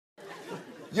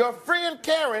Your friend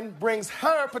Karen brings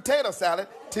her potato salad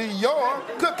to your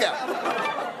cookout.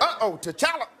 Uh-oh,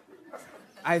 T'Challa.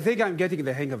 I think I'm getting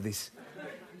the hang of this.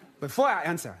 Before I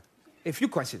answer, a few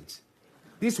questions.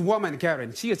 This woman,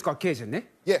 Karen, she is Caucasian, eh?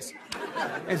 Yes.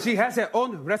 And she has her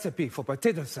own recipe for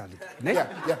potato salad, eh?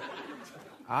 Yeah.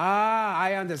 Ah,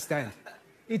 I understand.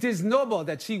 It is noble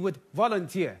that she would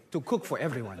volunteer to cook for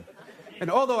everyone. And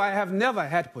although I have never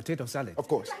had potato salad... Of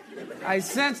course. I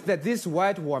sense that this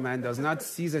white woman does not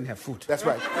season her food. That's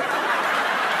right.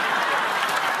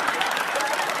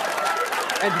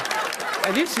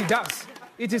 And if she does,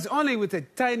 it is only with a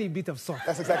tiny bit of salt.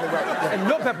 That's exactly right. Yeah. And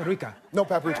no paprika. No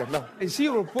paprika, no. And she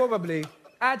will probably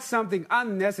add something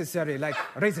unnecessary like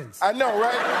raisins. I know,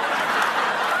 right?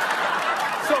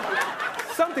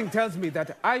 So, something tells me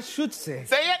that I should say...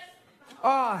 Say it!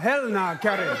 Oh, hell nah,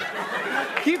 Karen.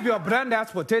 Keep your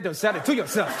brand-ass potato salad to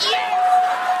yourself. Yeah!